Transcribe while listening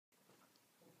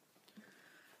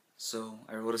So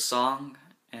I wrote a song,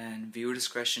 and viewer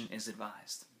discretion is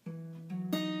advised.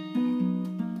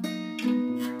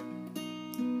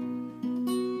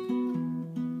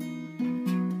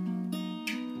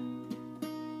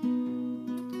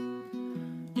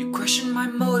 You question my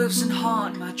motives and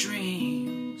haunt my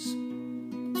dreams.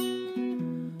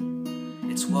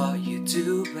 It's what you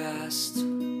do best.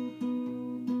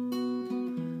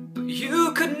 But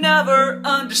you could never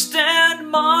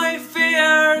understand my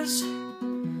fears,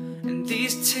 and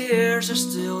these tears are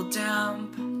still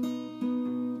damp.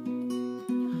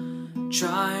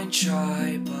 Try and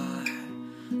try, but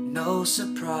no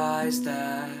surprise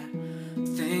that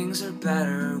things are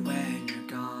better when you're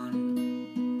gone.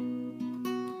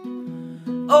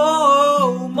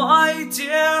 Oh, my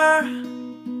dear,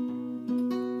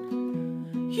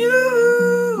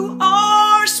 you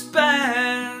are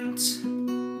spent.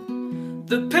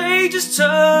 The pages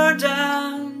turned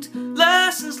and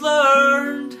lessons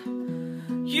learned.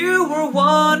 You were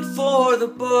one for the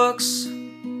books.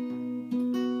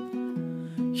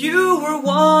 You were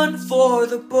one for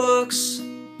the books.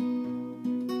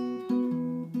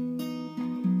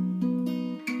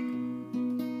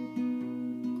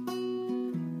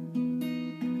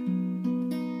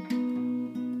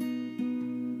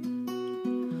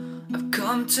 I've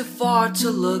come too far to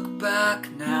look back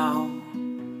now,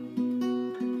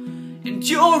 and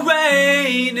your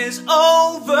reign is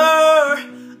over.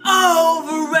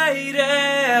 Overrated,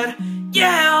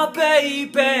 yeah,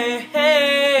 baby.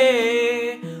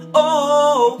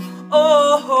 Oh,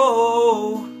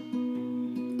 oh,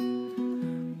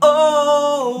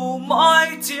 oh,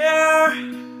 my dear,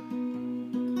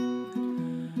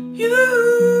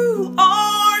 you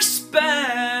are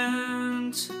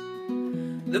spent.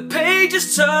 The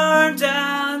pages turned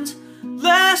and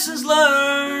lessons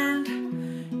learned.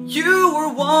 You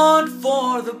were one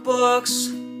for the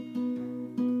books.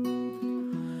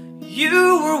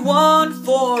 You were one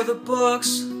for the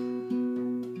books.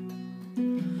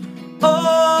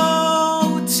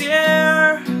 Oh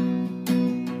dear,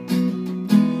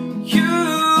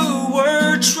 you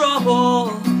were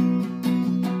trouble,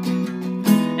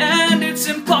 and it's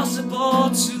impossible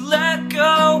to let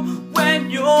go when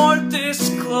you're this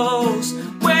close,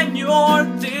 when you're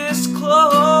this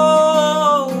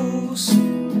close.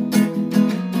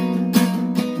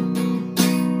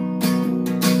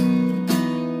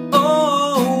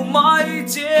 Oh my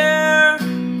dear,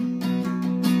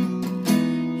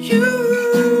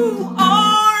 you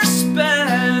are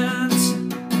spent.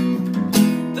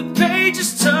 The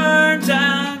pages turned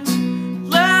and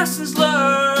lessons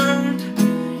learned.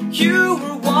 You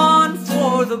were one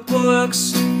for the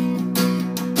books.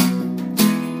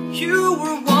 You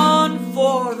were one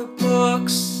for the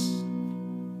books.